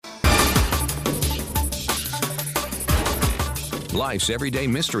Life's everyday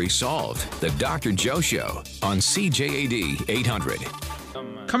mystery solved. The Dr. Joe Show on CJAD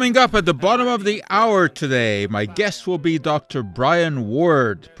 800. Coming up at the bottom of the hour today, my guest will be Dr. Brian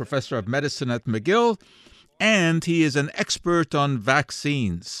Ward, professor of medicine at McGill, and he is an expert on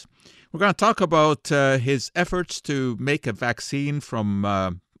vaccines. We're going to talk about his efforts to make a vaccine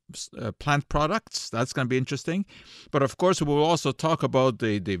from plant products. That's going to be interesting. But of course, we'll also talk about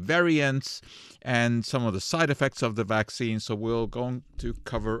the variants and some of the side effects of the vaccine. So we're going to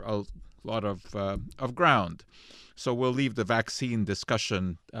cover a lot of ground. So we'll leave the vaccine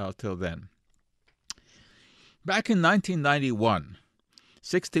discussion till then. Back in 1991,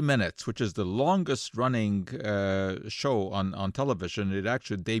 60 Minutes, which is the longest running show on television, it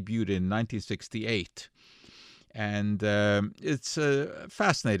actually debuted in 1968. And it's a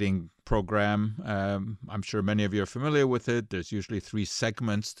fascinating program. I'm sure many of you are familiar with it. There's usually 3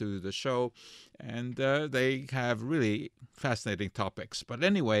 segments to the show, and they have really fascinating topics. But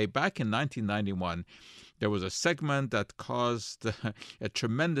anyway, back in 1991, there was a segment that caused a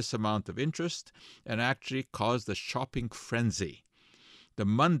tremendous amount of interest and actually caused a shopping frenzy. The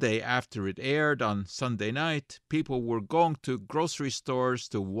Monday after it aired on Sunday night, people were going to grocery stores,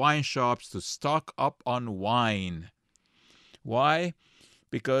 to wine shops to stock up on wine. Why?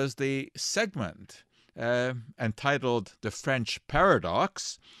 Because the segment entitled The French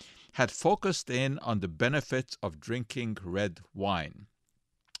Paradox had focused in on the benefits of drinking red wine.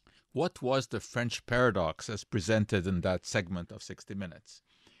 What was the French paradox as presented in that segment of 60 Minutes?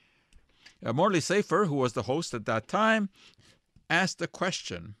 Morley Safer, who was the host at that time, asked the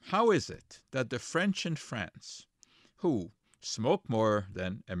question, how is it that the French in France, who smoke more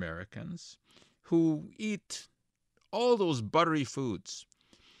than Americans, who eat all those buttery foods,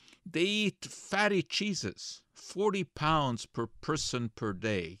 they eat fatty cheeses, 40 pounds per person per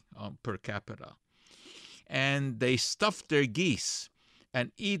day per capita, and they stuff their geese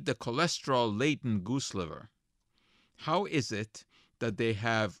and eat the cholesterol-laden goose liver. How is it that they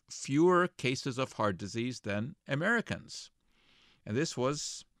have fewer cases of heart disease than Americans? And this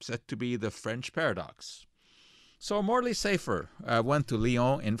was said to be the French paradox. So Morley Safer went to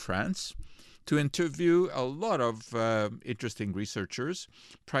Lyon in France to interview a lot of interesting researchers,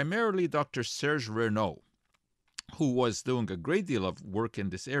 primarily Dr. Serge Renaud, who was doing a great deal of work in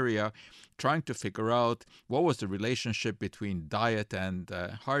this area, trying to figure out what was the relationship between diet and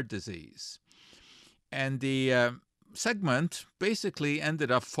heart disease. And the segment basically ended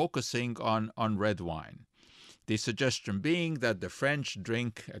up focusing on red wine. The suggestion being that the French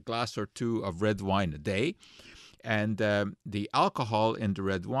drink a glass or 2 of red wine a day, and the alcohol in the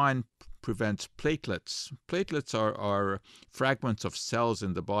red wine prevents platelets. Platelets are fragments of cells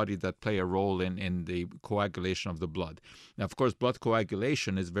in the body that play a role in the coagulation of the blood. Now, of course, blood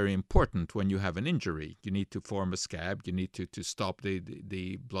coagulation is very important when you have an injury. You need to form a scab. You need to stop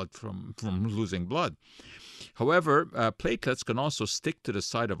the blood from losing blood. However, platelets can also stick to the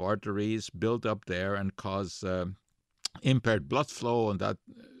side of arteries, build up there, and cause impaired blood flow, and that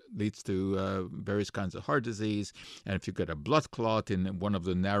leads to various kinds of heart disease. And if you get a blood clot in one of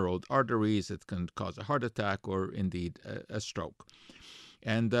the narrowed arteries, it can cause a heart attack or indeed a stroke.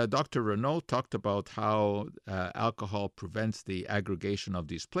 And Dr. Renaud talked about how alcohol prevents the aggregation of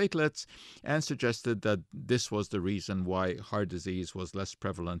these platelets and suggested that this was the reason why heart disease was less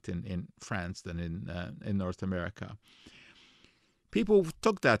prevalent in France than in North America. People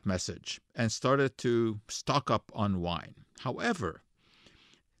took that message and started to stock up on wine. However,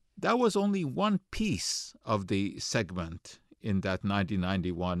 that was only one piece of the segment in that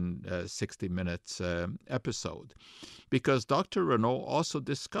 1991 60 Minutes episode, because Dr. Renaud also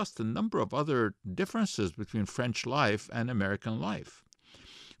discussed a number of other differences between French life and American life.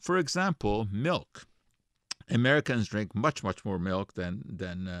 For example, milk. Americans drink much, much more milk than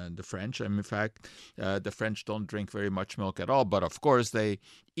the French. And in fact, the French don't drink very much milk at all. But of course, they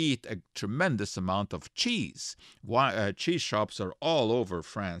eat a tremendous amount of cheese. Cheese shops are all over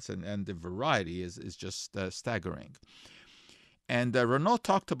France, and the variety is just staggering. And Renaud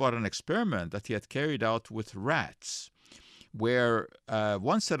talked about an experiment that he had carried out with rats, where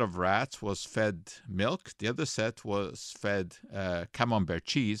one set of rats was fed milk, the other set was fed camembert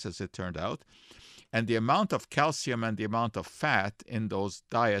cheese, as it turned out. And the amount of calcium and the amount of fat in those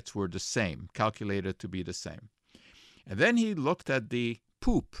diets were the same, calculated to be the same. And then he looked at the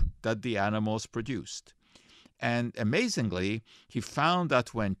poop that the animals produced. And amazingly, he found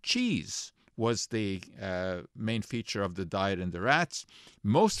that when cheese was the main feature of the diet in the rats,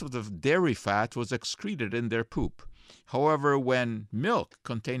 most of the dairy fat was excreted in their poop. However, when milk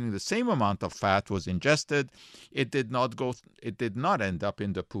containing the same amount of fat was ingested, it did not end up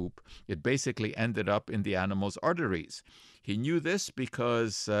in the poop. It basically ended up in the animal's arteries. He knew this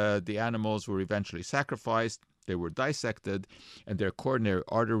because the animals were eventually sacrificed, they were dissected, and their coronary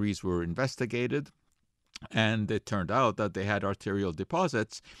arteries were investigated. And it turned out that they had arterial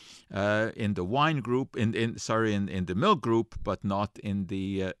deposits in the wine group, in the milk group, but not in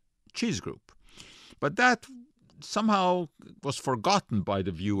the cheese group. But that somehow was forgotten by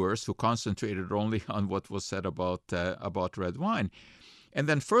the viewers, who concentrated only on what was said about red wine. And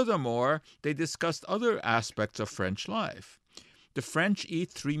then furthermore, they discussed other aspects of French life. The French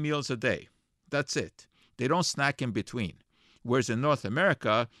eat 3 meals a day. That's it. They don't snack in between. Whereas in North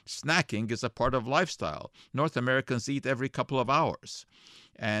America, snacking is a part of lifestyle. North Americans eat every couple of hours.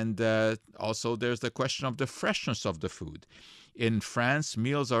 And also there's the question of the freshness of the food. In France,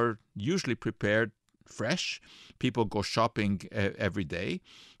 meals are usually prepared fresh. People go shopping every day.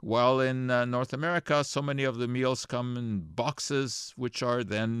 While in North America, so many of the meals come in boxes, which are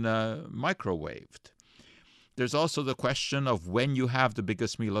then microwaved. There's also the question of when you have the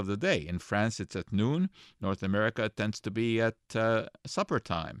biggest meal of the day. In France, it's at noon. North America, it tends to be at supper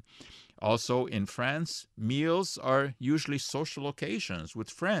time. Also, in France, meals are usually social occasions with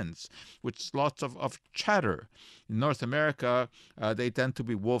friends, with lots of chatter. In North America, they tend to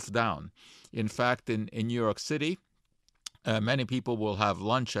be wolfed down. In fact, in New York City, many people will have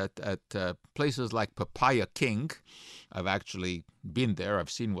lunch at places like Papaya King. I've actually been there. I've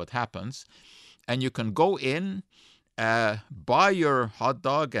seen what happens. And you can go in, buy your hot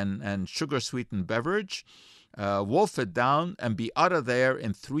dog and sugar-sweetened beverage, wolf it down, and be out of there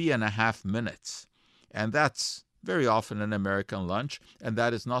in 3.5 minutes. And that's very often an American lunch, and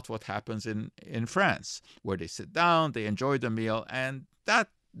that is not what happens in France, where they sit down, they enjoy the meal, and that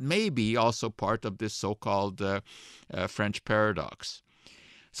may be also part of this so-called French paradox.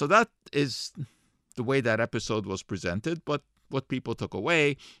 So that is the way that episode was presented, but what people took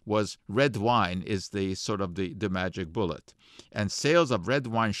away was red wine is the sort of the magic bullet. And sales of red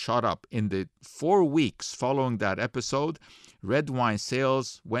wine shot up. In the 4 weeks following that episode, red wine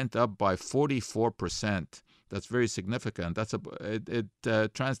sales went up by 44%. That's very significant.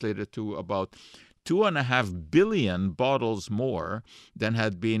 It translated to about 2.5 billion bottles more than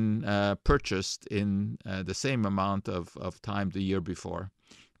had been purchased in the same amount of time the year before.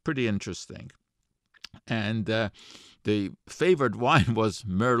 Pretty interesting. And the favored wine was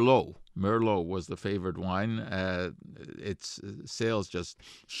Merlot. Merlot was the favored wine. Its sales just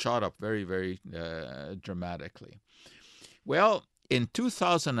shot up very, very dramatically. Well, in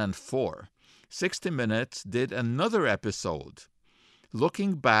 2004, 60 Minutes did another episode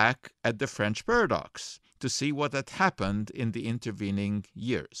looking back at the French paradox to see what had happened in the intervening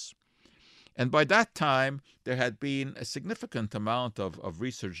years. And by that time, there had been a significant amount of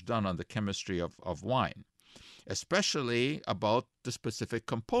research done on the chemistry of wine, especially about the specific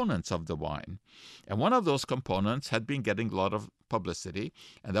components of the wine. And one of those components had been getting a lot of publicity,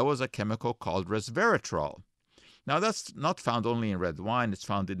 and that was a chemical called resveratrol. Now, that's not found only in red wine. It's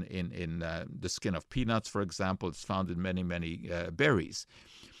found in the skin of peanuts, for example. It's found in many, many berries.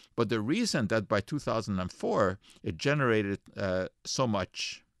 But the reason that by 2004 it generated so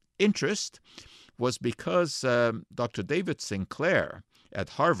much interest was because Dr. David Sinclair at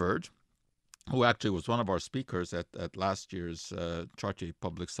Harvard, who actually was one of our speakers at last year's Chartier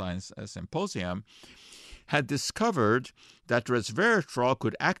Public Science Symposium, had discovered that resveratrol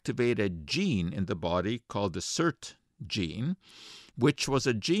could activate a gene in the body called the SIRT gene, which was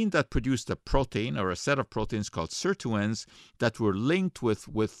a gene that produced a protein or a set of proteins called sirtuins that were linked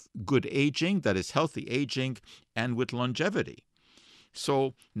with good aging, that is healthy aging, and with longevity.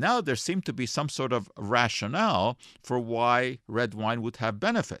 So now there seemed to be some sort of rationale for why red wine would have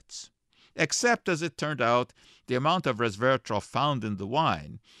benefits. Except, as it turned out, the amount of resveratrol found in the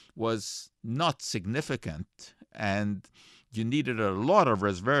wine was not significant, and you needed a lot of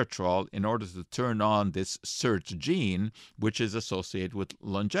resveratrol in order to turn on this SIRT gene, which is associated with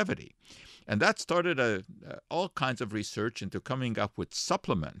longevity. And that started all kinds of research into coming up with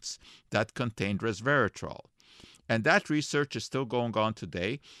supplements that contained resveratrol. And that research is still going on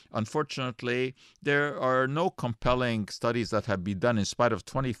today. Unfortunately, there are no compelling studies that have been done in spite of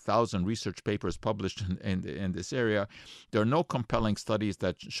 20,000 research papers published in this area. There are no compelling studies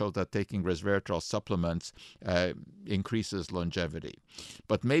that show that taking resveratrol supplements increases longevity.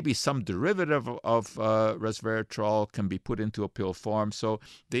 But maybe some derivative of resveratrol can be put into a pill form. So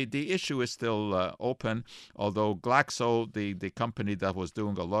the issue is still open, although Glaxo, the company that was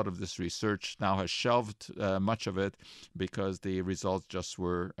doing a lot of this research, now has shelved much of it because the results just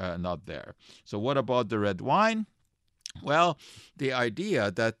were not there. So what about the red wine? Well, the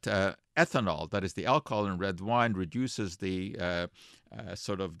idea that ethanol, that is the alcohol in red wine, reduces the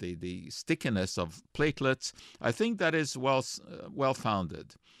sort of the stickiness of platelets, I think that is well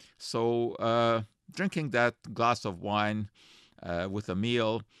founded. So drinking that glass of wine with a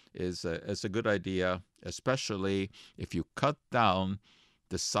meal is a good idea, especially if you cut down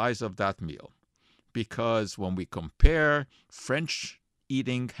the size of that meal. Because when we compare French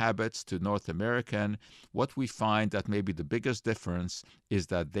eating habits to North American, what we find that maybe the biggest difference is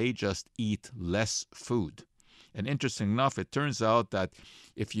that they just eat less food. And interesting enough, it turns out that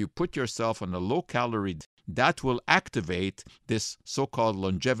if you put yourself on a low-calorie, that will activate this so-called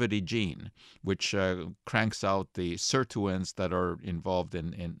longevity gene, which cranks out the sirtuins that are involved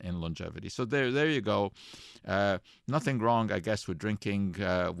in longevity. So there you go. Nothing wrong, I guess, with drinking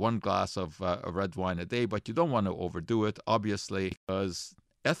 1 glass of red wine a day, but you don't want to overdo it, obviously, because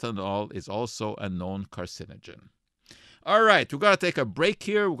ethanol is also a known carcinogen. All right, we're going to take a break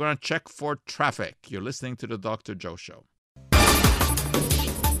here. We're going to check for traffic. You're listening to the Dr. Joe Show.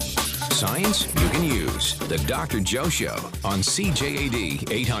 Science you can use. The Dr. Joe Show on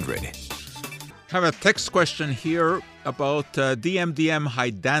CJAD 800. Have a text question here about DMDM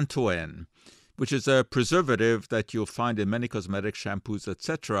hydantoin, which is a preservative that you'll find in many cosmetic shampoos,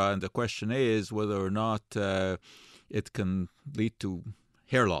 etc. And the question is whether or not it can lead to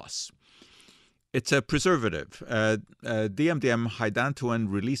hair loss. It's a preservative. DMDM hydantoin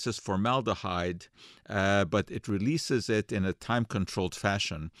releases formaldehyde, but it releases it in a time-controlled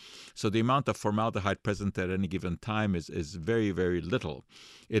fashion. So the amount of formaldehyde present at any given time is very, very little.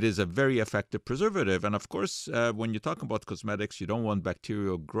 It is a very effective preservative. And of course, when you talk about cosmetics, you don't want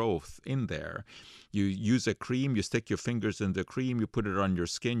bacterial growth in there. You use a cream, you stick your fingers in the cream, you put it on your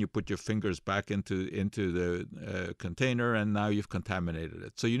skin, you put your fingers back into the container, and now you've contaminated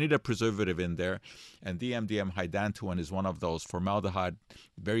it. So you need a preservative in there, and DMDM hydantoin is one of those. Formaldehyde,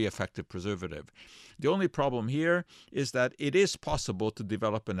 very effective preservative. The only problem here is that it is possible to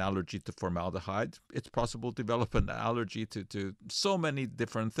develop an allergy to formaldehyde. It's possible to develop an allergy to so many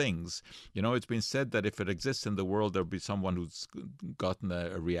different things. You know, it's been said that if it exists in the world, there'll be someone who's gotten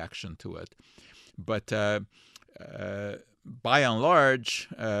a reaction to it. But by and large,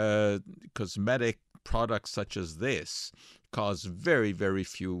 cosmetic products such as this cause very, very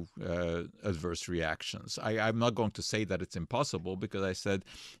few adverse reactions. I'm not going to say that it's impossible, because I said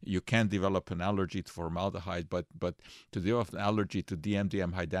you can develop an allergy to formaldehyde, but to develop an allergy to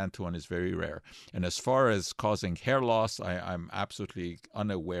DMDM hydantoin is very rare. And as far as causing hair loss, I'm absolutely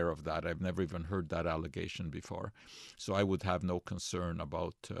unaware of that. I've never even heard that allegation before. So I would have no concern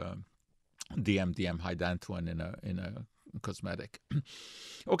about DMDM hydantoin in a cosmetic.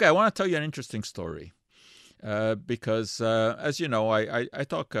 Okay, I want to tell you an interesting story. Because, as you know, I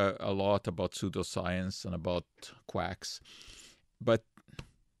talk a lot about pseudoscience and about quacks. But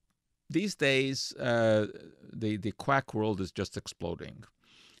these days, the quack world is just exploding.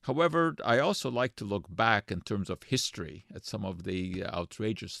 However, I also like to look back in terms of history at some of the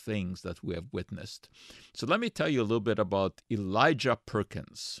outrageous things that we have witnessed. So let me tell you a little bit about Elijah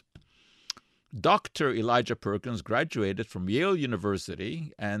Perkins. Dr. Elijah Perkins graduated from Yale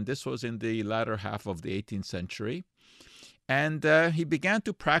University, and this was in the latter half of the 18th century. And he began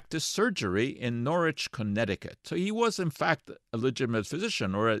to practice surgery in Norwich, Connecticut. So he was, in fact, a legitimate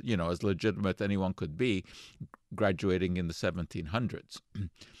physician, or, as legitimate anyone could be, graduating in the 1700s.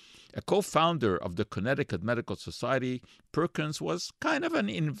 A co-founder of the Connecticut Medical Society, Perkins was kind of an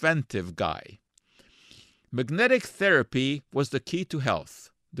inventive guy. Magnetic therapy was the key to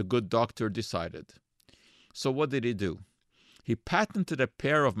health, the good doctor decided. So what did he do? He patented a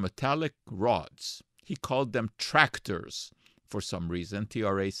pair of metallic rods. He called them tractors for some reason,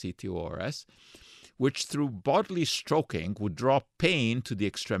 Tractors, which through bodily stroking would draw pain to the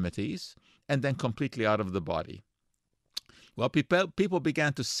extremities and then completely out of the body. Well, people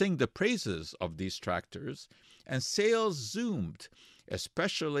began to sing the praises of these tractors, and sales zoomed,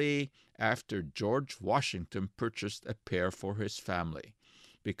 especially after George Washington purchased a pair for his family.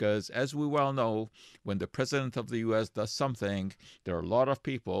 Because, as we well know, when the President of the U.S. does something, there are a lot of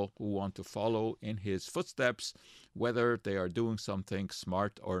people who want to follow in his footsteps, whether they are doing something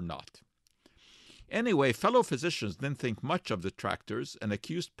smart or not. Anyway, fellow physicians didn't think much of the tractors and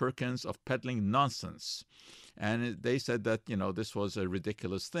accused Perkins of peddling nonsense. And they said that, this was a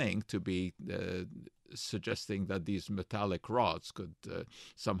ridiculous thing to be suggesting that these metallic rods could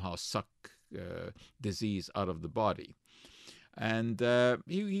somehow suck disease out of the body. And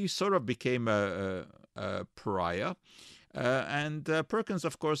he sort of became a pariah. And Perkins,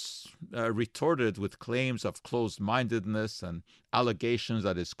 of course, retorted with claims of closed-mindedness and allegations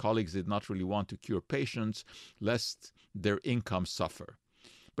that his colleagues did not really want to cure patients, lest their income suffer.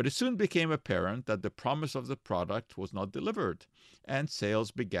 But it soon became apparent that the promise of the product was not delivered, and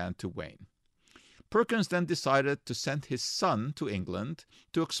sales began to wane. Perkins then decided to send his son to England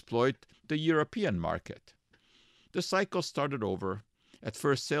to exploit the European market. The cycle started over. At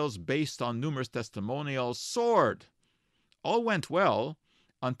first, sales based on numerous testimonials soared. All went well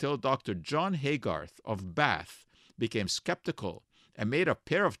until Dr. John Haygarth of Bath became skeptical and made a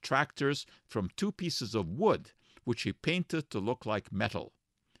pair of tractors from 2 pieces of wood, which he painted to look like metal.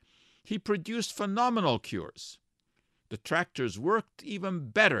 He produced phenomenal cures. The tractors worked even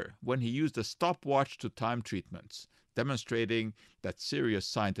better when he used a stopwatch to time treatments, demonstrating that serious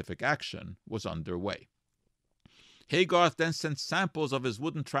scientific action was underway. Haygarth then sent samples of his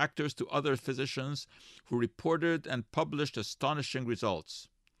wooden tractors to other physicians who reported and published astonishing results.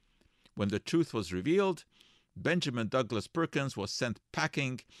 When the truth was revealed, Benjamin Douglas Perkins was sent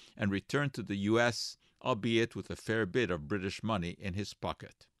packing and returned to the U.S., albeit with a fair bit of British money in his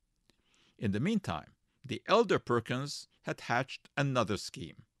pocket. In the meantime, the elder Perkins had hatched another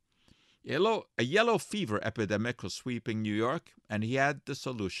scheme. A yellow fever epidemic was sweeping New York, and he had the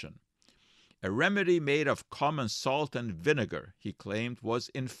solution. A remedy made of common salt and vinegar, he claimed, was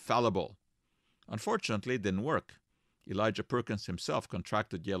infallible. Unfortunately, it didn't work. Elijah Perkins himself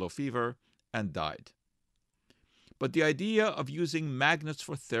contracted yellow fever and died. But the idea of using magnets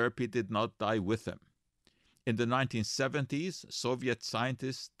for therapy did not die with him. In the 1970s, Soviet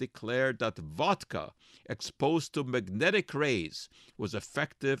scientists declared that vodka exposed to magnetic rays was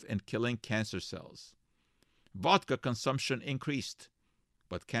effective in killing cancer cells. Vodka consumption increased,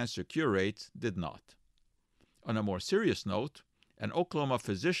 but cancer cure rates did not. On a more serious note, an Oklahoma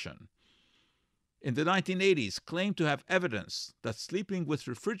physician in the 1980s claimed to have evidence that sleeping with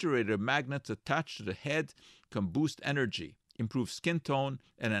refrigerator magnets attached to the head can boost energy, improve skin tone,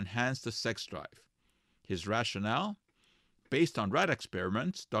 and enhance the sex drive. His rationale? Based on rat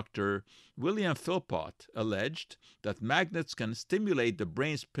experiments, Dr. William Philpott alleged that magnets can stimulate the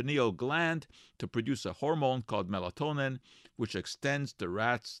brain's pineal gland to produce a hormone called melatonin, which extends the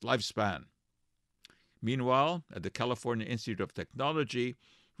rat's lifespan. Meanwhile, at the California Institute of Technology,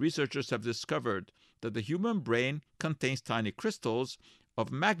 researchers have discovered that the human brain contains tiny crystals of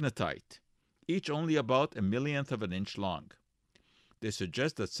magnetite, each only about a millionth of an inch long. They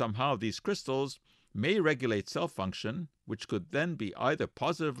suggest that somehow these crystals may regulate cell function, which could then be either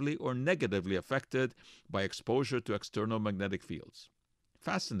positively or negatively affected by exposure to external magnetic fields.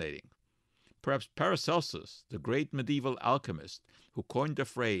 Fascinating. Perhaps Paracelsus, the great medieval alchemist who coined the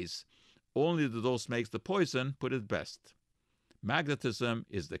phrase, "only the dose makes the poison," put it best. Magnetism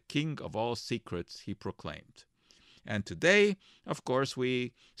is the king of all secrets, he proclaimed. And today, of course,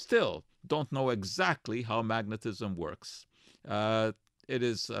 we still don't know exactly how magnetism works. It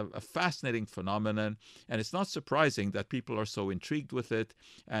is a fascinating phenomenon, and it's not surprising that people are so intrigued with it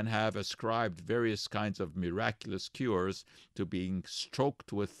and have ascribed various kinds of miraculous cures to being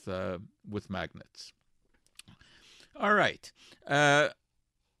stroked with magnets. All right.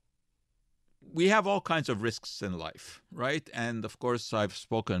 We have all kinds of risks in life, right? And of course, I've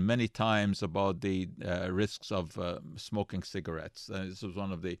spoken many times about the risks of smoking cigarettes. This was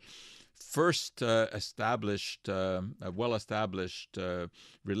one of the first well-established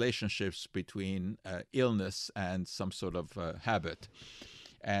relationships between illness and some sort of habit.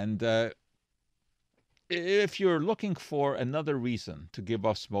 And if you're looking for another reason to give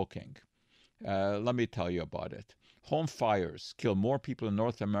up smoking, let me tell you about it. Home fires kill more people in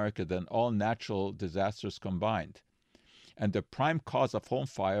North America than all natural disasters combined. And the prime cause of home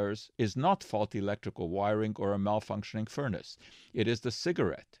fires is not faulty electrical wiring or a malfunctioning furnace. It is the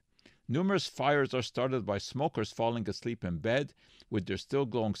cigarette. Numerous fires are started by smokers falling asleep in bed with their still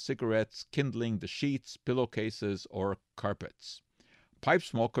glowing cigarettes kindling the sheets, pillowcases, or carpets. Pipe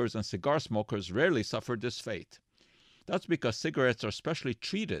smokers and cigar smokers rarely suffer this fate. That's because cigarettes are specially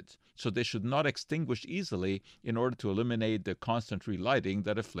treated, so they should not extinguish easily in order to eliminate the constant relighting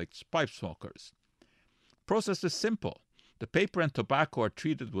that afflicts pipe smokers. The process is simple. The paper and tobacco are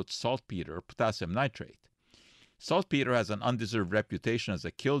treated with saltpeter or potassium nitrate. Saltpeter has an undeserved reputation as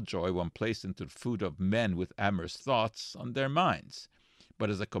a killjoy when placed into the food of men with amorous thoughts on their minds. But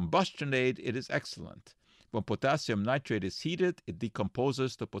as a combustion aid, it is excellent. When potassium nitrate is heated, it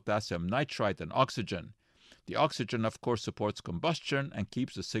decomposes to potassium nitrite and oxygen. The oxygen, of course, supports combustion and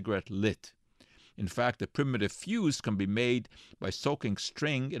keeps the cigarette lit. In fact, a primitive fuse can be made by soaking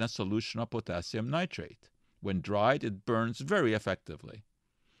string in a solution of potassium nitrate. When dried, it burns very effectively.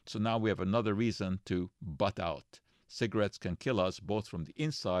 So now we have another reason to butt out cigarettes can kill us both from the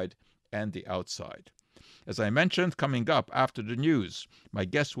inside and the outside. As I mentioned, coming up after the news, my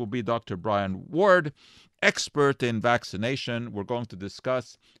guest will be Dr. Brian Ward, expert in vaccination. We're going to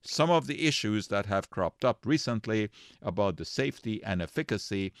discuss some of the issues that have cropped up recently about the safety and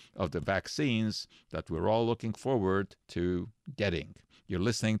efficacy of the vaccines that we're all looking forward to getting. You're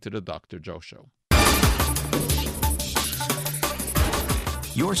listening to the Dr. Joe Show.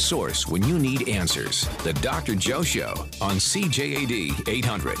 Your source when you need answers. The Dr. Joe Show on CJAD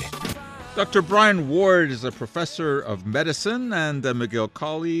 800. Dr. Brian Ward is a professor of medicine and a McGill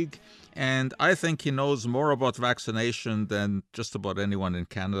colleague, and I think he knows more about vaccination than just about anyone in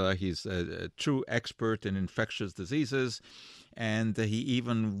Canada. He's a true expert in infectious diseases, and he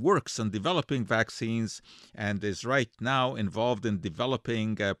even works on developing vaccines and is right now involved in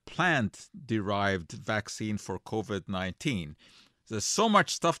developing a plant-derived vaccine for COVID-19. There's so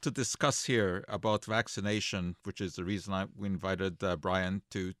much stuff to discuss here about vaccination, which is the reason we invited Brian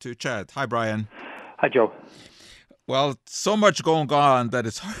to chat. Hi, Brian. Hi, Joe. Well, so much going on that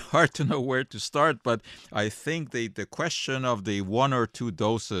it's hard to know where to start, but I think the question of the 1 or 2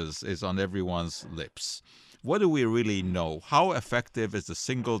 doses is on everyone's lips. What do we really know? How effective is the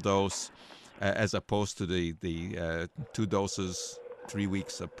single dose as opposed to the 2 doses 3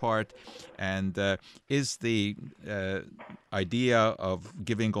 weeks apart? And is the idea of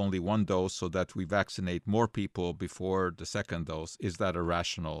giving only 1 dose so that we vaccinate more people before the second dose, is that a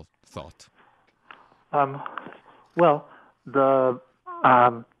rational thought? Well, the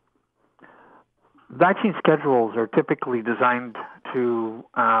vaccine schedules are typically designed to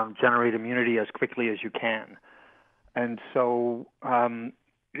generate immunity as quickly as you can. And so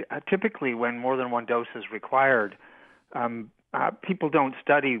typically when more than 1 dose is required, people don't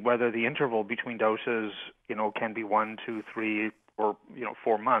study whether the interval between doses, can be 1, 2, 3, or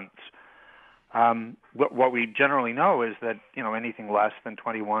 4 months. What we generally know is that anything less than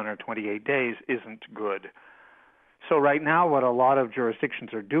 21 or 28 days isn't good. So right now, what a lot of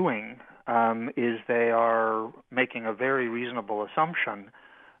jurisdictions are doing is they are making a very reasonable assumption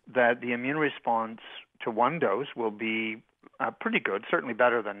that the immune response to 1 dose will be pretty good, certainly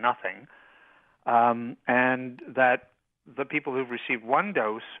better than nothing, and that the people who've received 1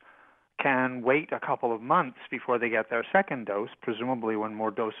 dose can wait a couple of months before they get their second dose, presumably when more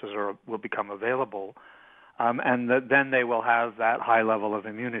doses will become available, and then they will have that high level of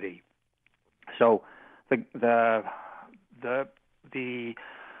immunity. So the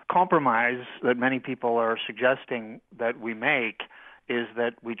compromise that many people are suggesting that we make is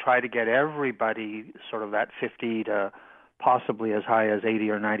that we try to get everybody sort of that 50 to possibly as high as 80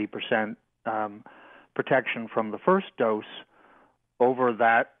 or 90% protection from the first dose over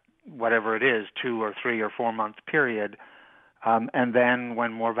that, whatever it is, 2 or 3 or 4 month period. And then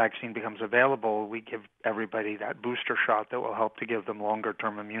when more vaccine becomes available, we give everybody that booster shot that will help to give them longer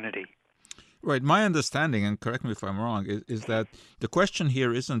term immunity. Right. My understanding, and correct me if I'm wrong, is that the question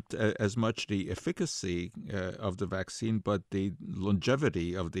here isn't as much the efficacy of the vaccine, but the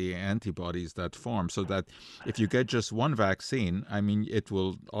longevity of the antibodies that form. So that if you get just 1 vaccine, it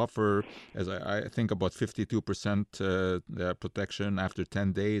will offer, as I think, about 52% protection after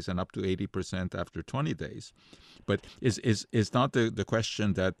 10 days and up to 80% after 20 days. But is not the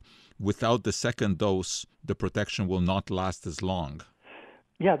question that without the second dose, the protection will not last as long?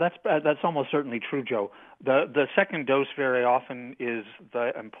 Yeah, that's almost certainly true, Joe. The second dose very often is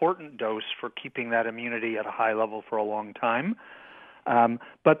the important dose for keeping that immunity at a high level for a long time.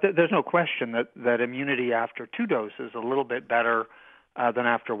 But there's no question that immunity after 2 doses is a little bit better than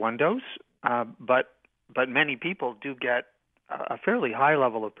after 1 dose. But many people do get a fairly high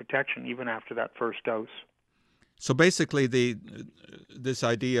level of protection even after that first dose. So basically, this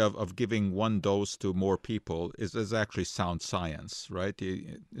idea of giving 1 dose to more people is actually sound science, right?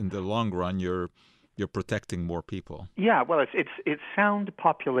 In the long run, you're protecting more people. Yeah, well, it's sound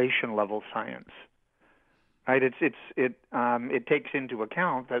population level science, right? It takes into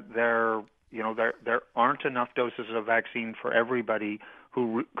account that there aren't enough doses of vaccine for everybody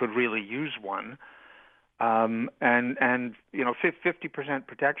who could really use one, and 50%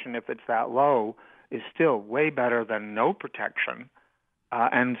 protection, if it's that low, is still way better than no protection.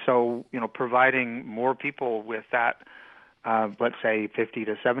 And so, providing more people with that, let's say 50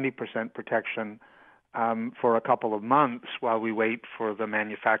 to 70% protection for a couple of months while we wait for the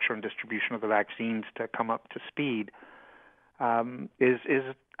manufacture and distribution of the vaccines to come up to speed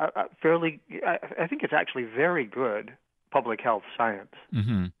is fairly, I think it's actually very good public health science.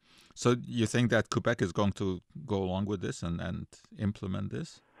 Mm-hmm. So you think that Quebec is going to go along with this and implement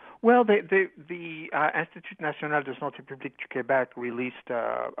this? Well, the Institut National de Santé Publique du Québec released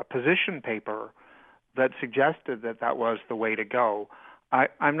a position paper that suggested that that was the way to go.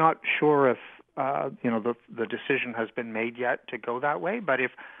 I'm not sure if the decision has been made yet to go that way, but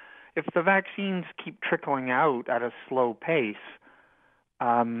if the vaccines keep trickling out at a slow pace,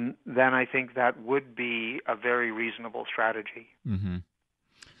 then I think that would be a very reasonable strategy. Mm-hmm.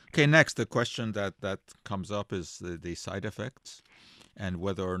 Okay, next, the question that comes up is the side effects and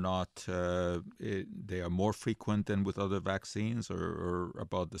whether or not they are more frequent than with other vaccines or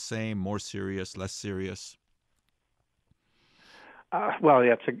about the same, more serious, less serious. Well,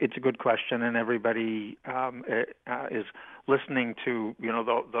 yeah, it's a good question, and everybody is listening to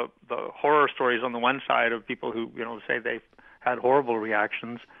the horror stories on the one side of people who say they've had horrible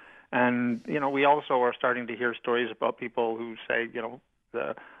reactions, and we also are starting to hear stories about people who say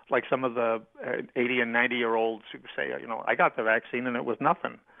like some of the 80 and 90-year-olds who say I got the vaccine and it was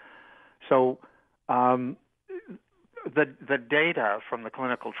nothing. So the data from the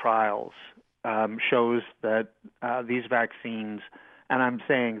clinical trials shows that these vaccines, and I'm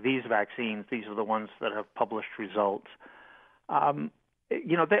saying these vaccines, these are the ones that have published results.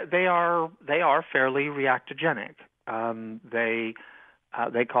 They are fairly reactogenic.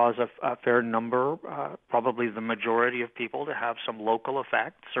 They cause a fair number, probably the majority of people, to have some local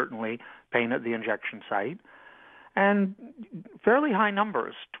effect, certainly pain at the injection site, and fairly high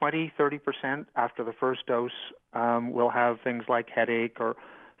numbers, 20-30% after the first dose will have things like headache or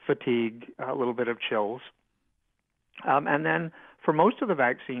fatigue, a little bit of chills. And then for most of the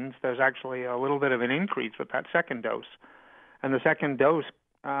vaccines, there's actually a little bit of an increase with that second dose. And the second dose,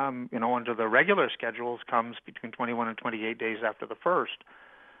 under the regular schedules, comes between 21 and 28 days after the first.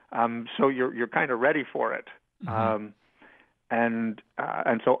 So you're kind of ready for it. Mm-hmm. And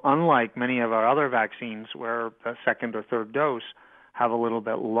so unlike many of our other vaccines where the second or third dose have a little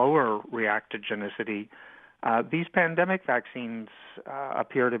bit lower reactogenicity, these pandemic vaccines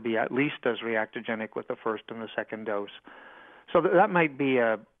appear to be at least as reactogenic with the first and the second dose. So that might be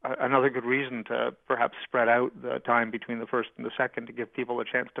another good reason to perhaps spread out the time between the first and the second to give people a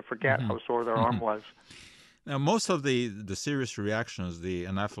chance to forget Mm-hmm. how sore their arm was. Now, most of the serious reactions, the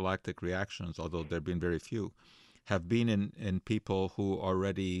anaphylactic reactions, although there have been very few, have been in people who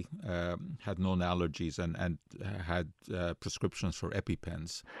already had known allergies and had prescriptions for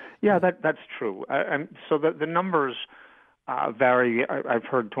EpiPens. Yeah, that's true. So the numbers vary. I've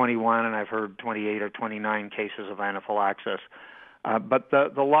heard 21 and I've heard 28 or 29 cases of anaphylaxis. But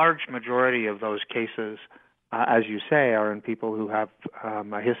the large majority of those cases, as you say, are in people who have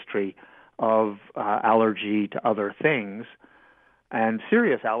a history of allergy to other things and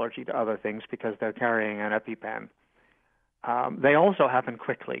serious allergy to other things because they're carrying an EpiPen. They also happen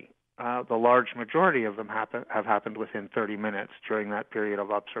quickly. The large majority of them have happened within 30 minutes during that period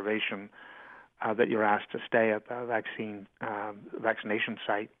of observation that you're asked to stay at the vaccination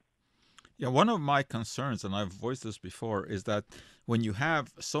site. Yeah, one of my concerns, and I've voiced this before, is that when you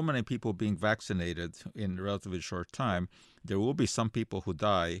have so many people being vaccinated in a relatively short time, there will be some people who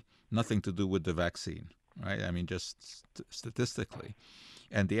die, nothing to do with the vaccine, right? I mean, just statistically.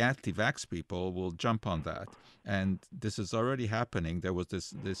 And the anti-vax people will jump on that. And this is already happening. There was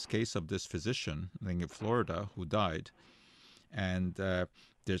this case of this physician, I think in Florida, who died. And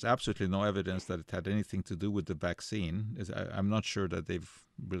there's absolutely no evidence that it had anything to do with the vaccine. I'm not sure that they've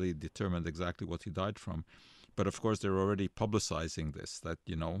really determined exactly what he died from. But of course, they're already publicizing this, that,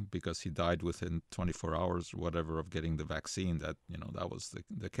 because he died within 24 hours or whatever of getting the vaccine, that, that was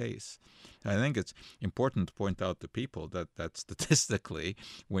the case. And I think it's important to point out to people that statistically,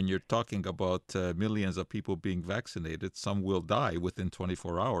 when you're talking about millions of people being vaccinated, some will die within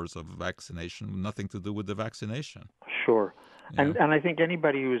 24 hours of vaccination, nothing to do with the vaccination. Sure. Yeah. And I think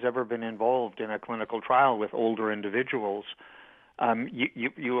anybody who's ever been involved in a clinical trial with older individuals,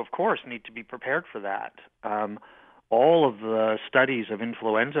 you of course need to be prepared for that. All of the studies of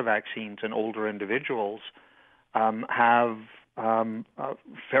influenza vaccines in older individuals have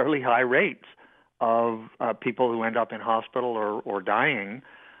fairly high rates of people who end up in hospital or dying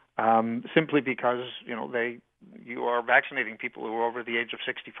simply because you are vaccinating people who are over the age of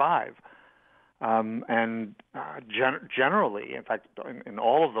 65. Generally, in fact, in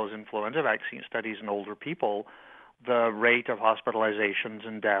all of those influenza vaccine studies in older people, the rate of hospitalizations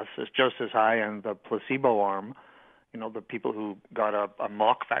and deaths is just as high in the placebo arm, the people who got a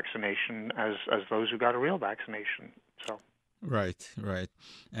mock vaccination as those who got a real vaccination. So. Right.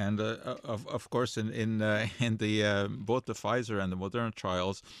 And of course, in the both the Pfizer and the Moderna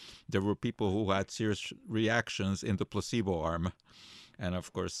trials, there were people who had serious reactions in the placebo arm. And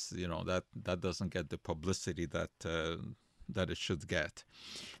of course, that doesn't get the publicity that that it should get.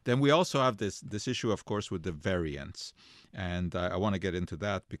 Then we also have this issue, of course, with the variants. And I want to get into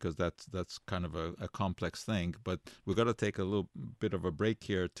that because that's kind of a complex thing. But we've got to take a little bit of a break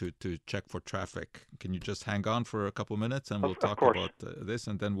here to check for traffic. Can you just hang on for a couple minutes and we'll talk about this,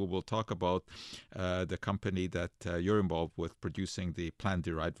 and then we will talk about the company that you're involved with producing the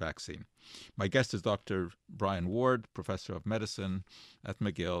plant-derived vaccine. My guest is Dr. Brian Ward, professor of medicine at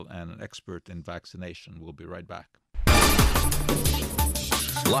McGill and an expert in vaccination. We'll be right back.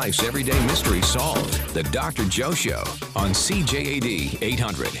 Life's everyday mystery solved. The Dr. Joe Show on CJAD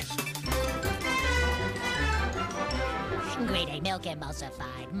 800. Grade A milk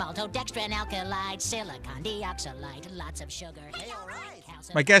emulsified, maltodextrin alkylide, silicon dioxalide, lots of sugar. Hey, all right.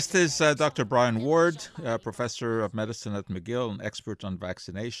 My guest is Dr. Brian Ward, professor of medicine at McGill, an expert on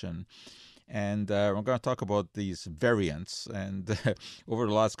vaccination. And we're going to talk about these variants. And over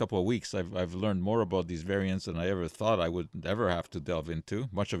the last couple of weeks, I've learned more about these variants than I ever thought I would ever have to delve into.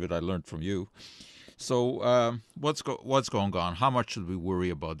 Much of it I learned from you. So what's going on? How much should we worry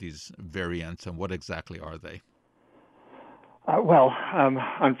about these variants, and what exactly are they?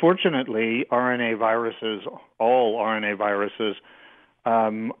 Unfortunately, RNA viruses, all RNA viruses,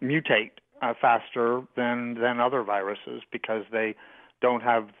 mutate faster than other viruses because they don't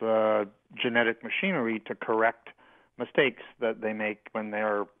have the genetic machinery to correct mistakes that they make when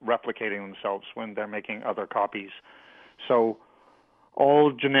they're replicating themselves, when they're making other copies. So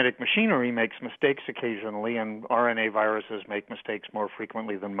all genetic machinery makes mistakes occasionally, and RNA viruses make mistakes more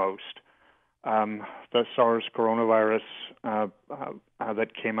frequently than most. The SARS coronavirus that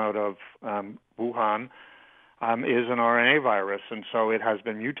came out of Wuhan is an RNA virus, and so it has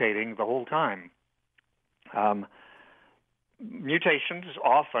been mutating the whole time. Mutations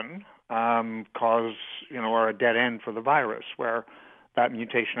often cause, are a dead end for the virus, where that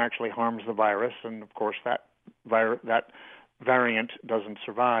mutation actually harms the virus, and of course that variant doesn't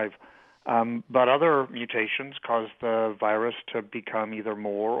survive. But other mutations cause the virus to become either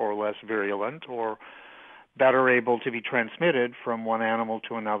more or less virulent, or better able to be transmitted from one animal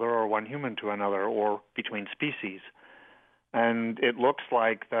to another, or one human to another, or between species. And it looks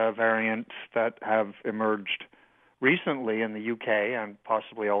like the variants that have emerged recently in the UK and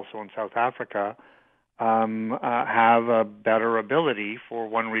possibly also in South Africa have a better ability, for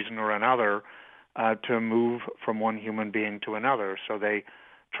one reason or another, to move from one human being to another. So they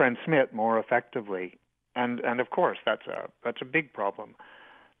transmit more effectively, and of course that's a big problem.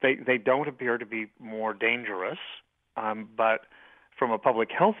 They don't appear to be more dangerous, but from a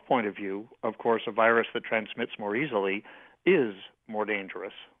public health point of view, of course, a virus that transmits more easily is more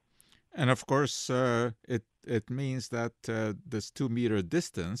dangerous. And of course, it means that this 2-meter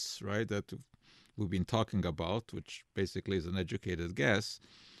distance, right, that we've been talking about, which basically is an educated guess,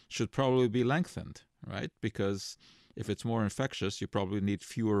 should probably be lengthened, right? Because if it's more infectious, you probably need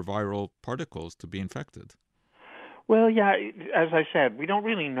fewer viral particles to be infected. Well, yeah, as I said, we don't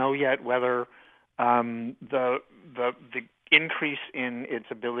really know yet whether the increase in its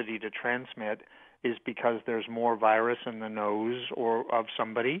ability to transmit is because there's more virus in the nose or of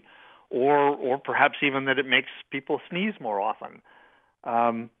somebody, or perhaps even that it makes people sneeze more often.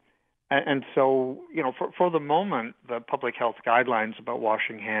 And so, for the moment, the public health guidelines about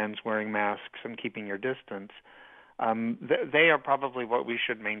washing hands, wearing masks, and keeping your distance, they are probably what we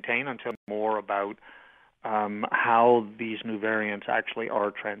should maintain until more about how these new variants actually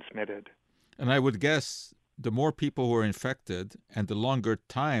are transmitted. And I would guess the more people who are infected and the longer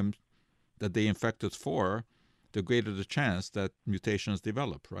time that they infected for, the greater the chance that mutations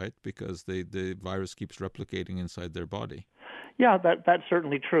develop, right? Because the virus keeps replicating inside their body. Yeah, that's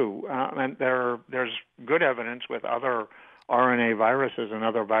certainly true. And there's good evidence with other RNA viruses and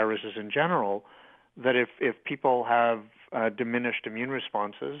other viruses in general that if people have diminished immune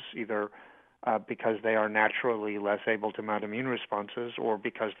responses, either because they are naturally less able to mount immune responses or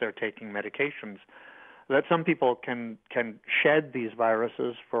because they're taking medications, that some people can shed these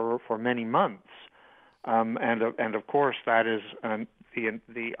viruses for many months. And of course, that is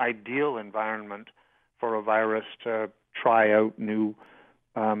the ideal environment for a virus to try out new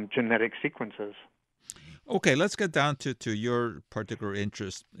genetic sequences. Okay, let's get down to your particular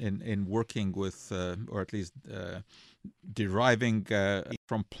interest in working with, or at least deriving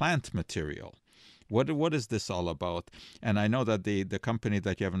from plant material. What is this all about? And I know that the company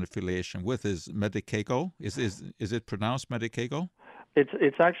that you have an affiliation with is Medicago. Is it pronounced Medicago?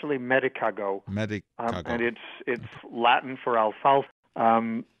 It's actually Medicago. Medicago. And it's Latin for alfalfa.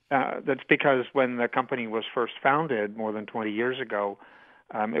 That's because when the company was first founded more than 20 years ago,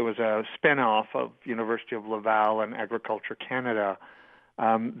 it was a spin-off of University of Laval and Agriculture Canada.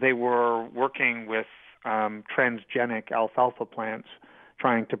 They were working with transgenic alfalfa plants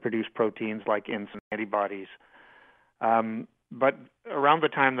trying to produce proteins like insulin antibodies. But around the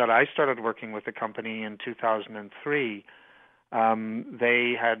time that I started working with the company in 2003,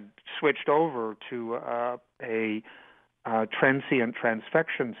 they had switched over to a transient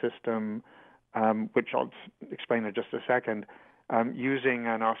transfection system, which I'll explain in just a second, using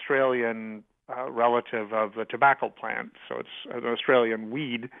an Australian relative of the tobacco plant. So it's an Australian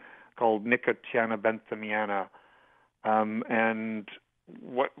weed called Nicotiana benthamiana. And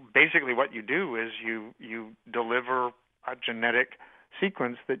what you do is you deliver a genetic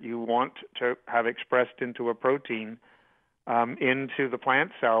sequence that you want to have expressed into a protein into the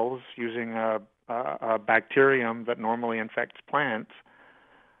plant cells using a bacterium that normally infects plants.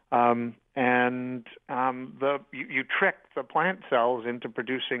 You trick the plant cells into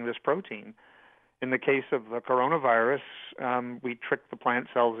producing this protein. In the case of the coronavirus, we trick the plant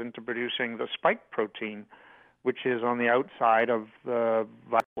cells into producing the spike protein, which is on the outside of the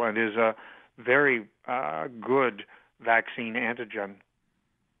virus and is a very good vaccine antigen.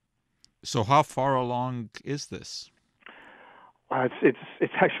 So how far along is this?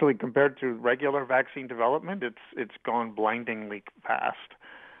 It's actually, compared to regular vaccine development, it's gone blindingly fast.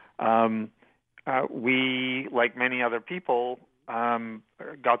 We, like many other people,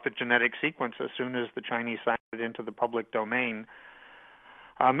 got the genetic sequence as soon as the Chinese signed it into the public domain.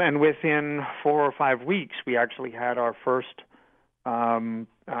 And within 4 or 5 weeks, we actually had our first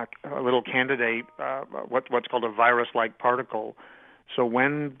little candidate, what's called a virus-like particle. So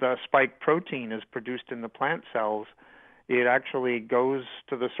when the spike protein is produced in the plant cells, it actually goes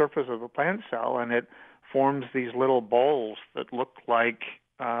to the surface of the plant cell and it forms these little balls that look like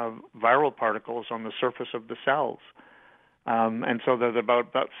viral particles on the surface of the cells. And so they're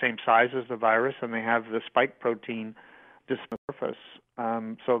about the same size as the virus, and they have the spike protein just on the surface.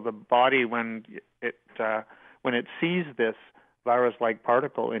 So the body, when it sees this virus-like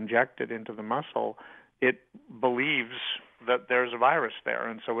particle injected into the muscle, it believes that there's a virus there,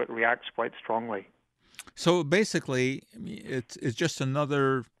 and so it reacts quite strongly. So basically, it's just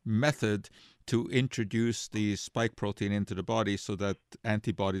another method to introduce the spike protein into the body so that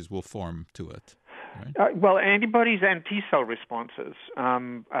antibodies will form to it. Right? Well, antibodies and T-cell responses.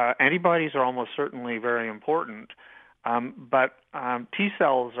 Antibodies are almost certainly very important, but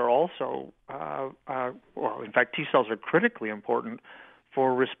T-cells are also, in fact, T-cells are critically important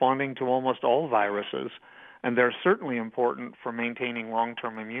for responding to almost all viruses, and they're certainly important for maintaining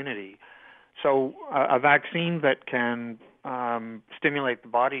long-term immunity. So a vaccine that can stimulate the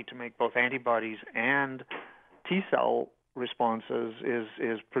body to make both antibodies and T-cell responses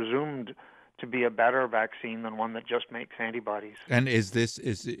is presumed to be a better vaccine than one that just makes antibodies. And is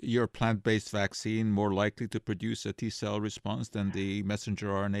your plant-based vaccine more likely to produce a T-cell response than the messenger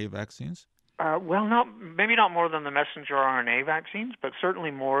RNA vaccines? Well, maybe not more than the messenger RNA vaccines, but certainly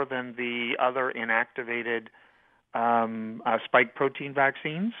more than the other inactivated spike protein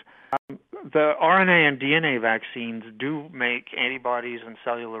vaccines. The RNA and DNA vaccines do make antibodies and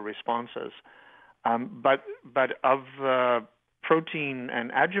cellular responses, but of the protein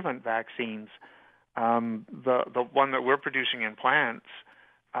and adjuvant vaccines, the one that we're producing in plants,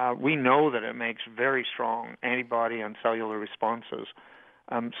 we know that it makes very strong antibody and cellular responses.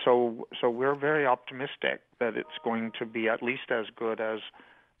 So we're very optimistic that it's going to be at least as good as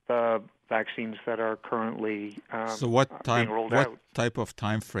the vaccines that are currently being rolled out. What type of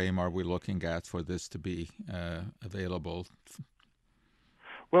time frame are we looking at for this to be available?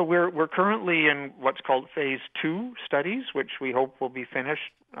 Well, we're currently in what's called phase 2 studies, which we hope will be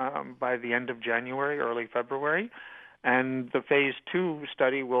finished by the end of January, early February. And the phase 2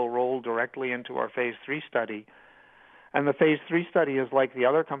 study will roll directly into our phase 3 study. And the phase 3 study is like the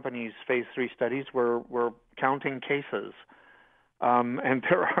other companies' phase 3 studies. We're counting cases. And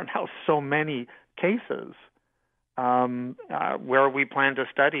there are now so many cases where we plan to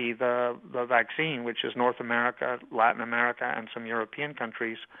study the vaccine, which is North America, Latin America, and some European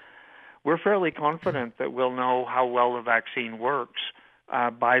countries. We're fairly confident that we'll know how well the vaccine works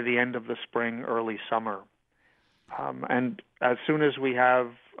by the end of the spring, early summer. And as soon as we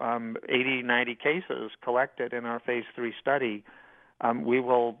have 80, 90 cases collected in our phase 3 study, we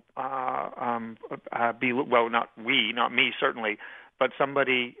will not me certainly, but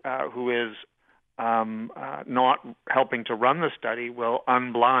somebody who is not helping to run the study will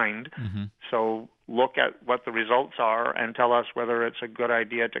unblind. Mm-hmm. So look at what the results are and tell us whether it's a good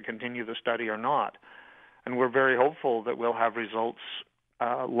idea to continue the study or not. And we're very hopeful that we'll have results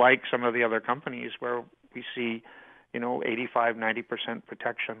like some of the other companies where we see 85, 90%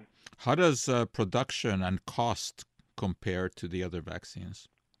 protection. How does production and cost compare to the other vaccines?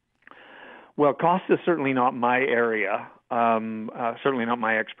 Well, cost is certainly not my area, certainly not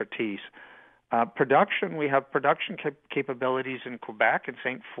my expertise. Production, we have production capabilities in Quebec and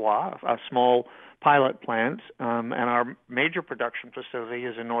Saint Foy, a small pilot plant, and our major production facility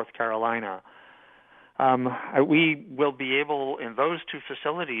is in North Carolina. We will be able, in those two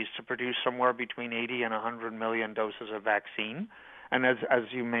facilities, to produce somewhere between 80 and 100 million doses of vaccine. And as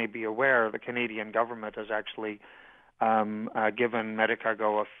you may be aware, the Canadian government has actually given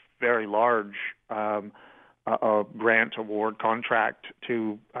Medicago a very large grant award contract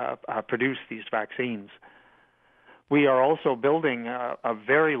to produce these vaccines. We are also building a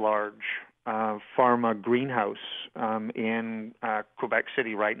very large pharma greenhouse in Quebec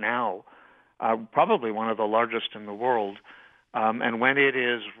City right now, probably one of the largest in the world. And when it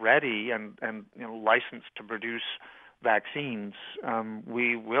is ready and licensed to produce vaccines,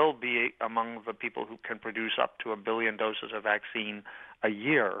 we will be among the people who can produce up to 1 billion doses of vaccine a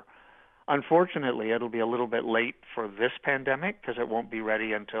year. Unfortunately, it'll be a little bit late for this pandemic because it won't be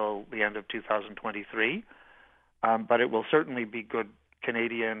ready until the end of 2023. But it will certainly be good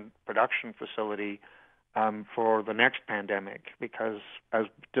Canadian production facility for the next pandemic, because as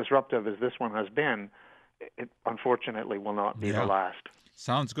disruptive as this one has been, it unfortunately will not be the last.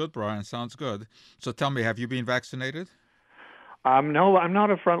 Sounds good, Brian. Sounds good. So tell me, have you been vaccinated? No, I'm not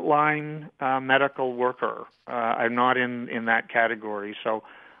a frontline medical worker. I'm not in that category, so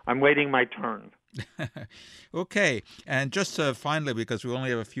I'm waiting my turn. Okay. And just finally, because we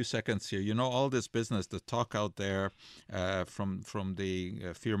only have a few seconds here, all this business, the talk out there from the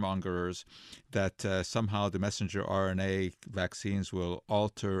fearmongers that somehow the messenger RNA vaccines will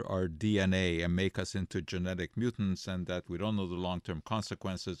alter our DNA and make us into genetic mutants, and that we don't know the long-term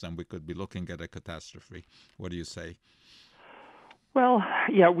consequences and we could be looking at a catastrophe. What do you say? Well,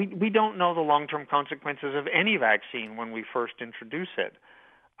 yeah, we don't know the long-term consequences of any vaccine when we first introduce it.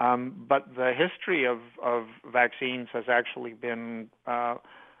 But the history of vaccines has actually been, I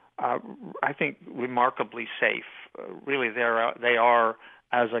think, remarkably safe. Really, they are,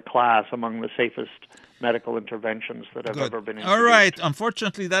 as a class, among the safest medical interventions that have ever been introduced. All right.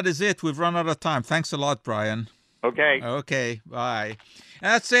 Unfortunately, that is it. We've run out of time. Thanks a lot, Brian. Okay. Bye.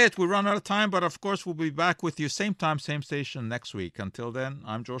 That's it. We run out of time, but of course, we'll be back with you same time, same station next week. Until then,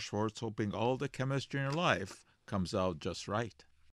 I'm Joe Schwartz, hoping all the chemistry in your life comes out just right.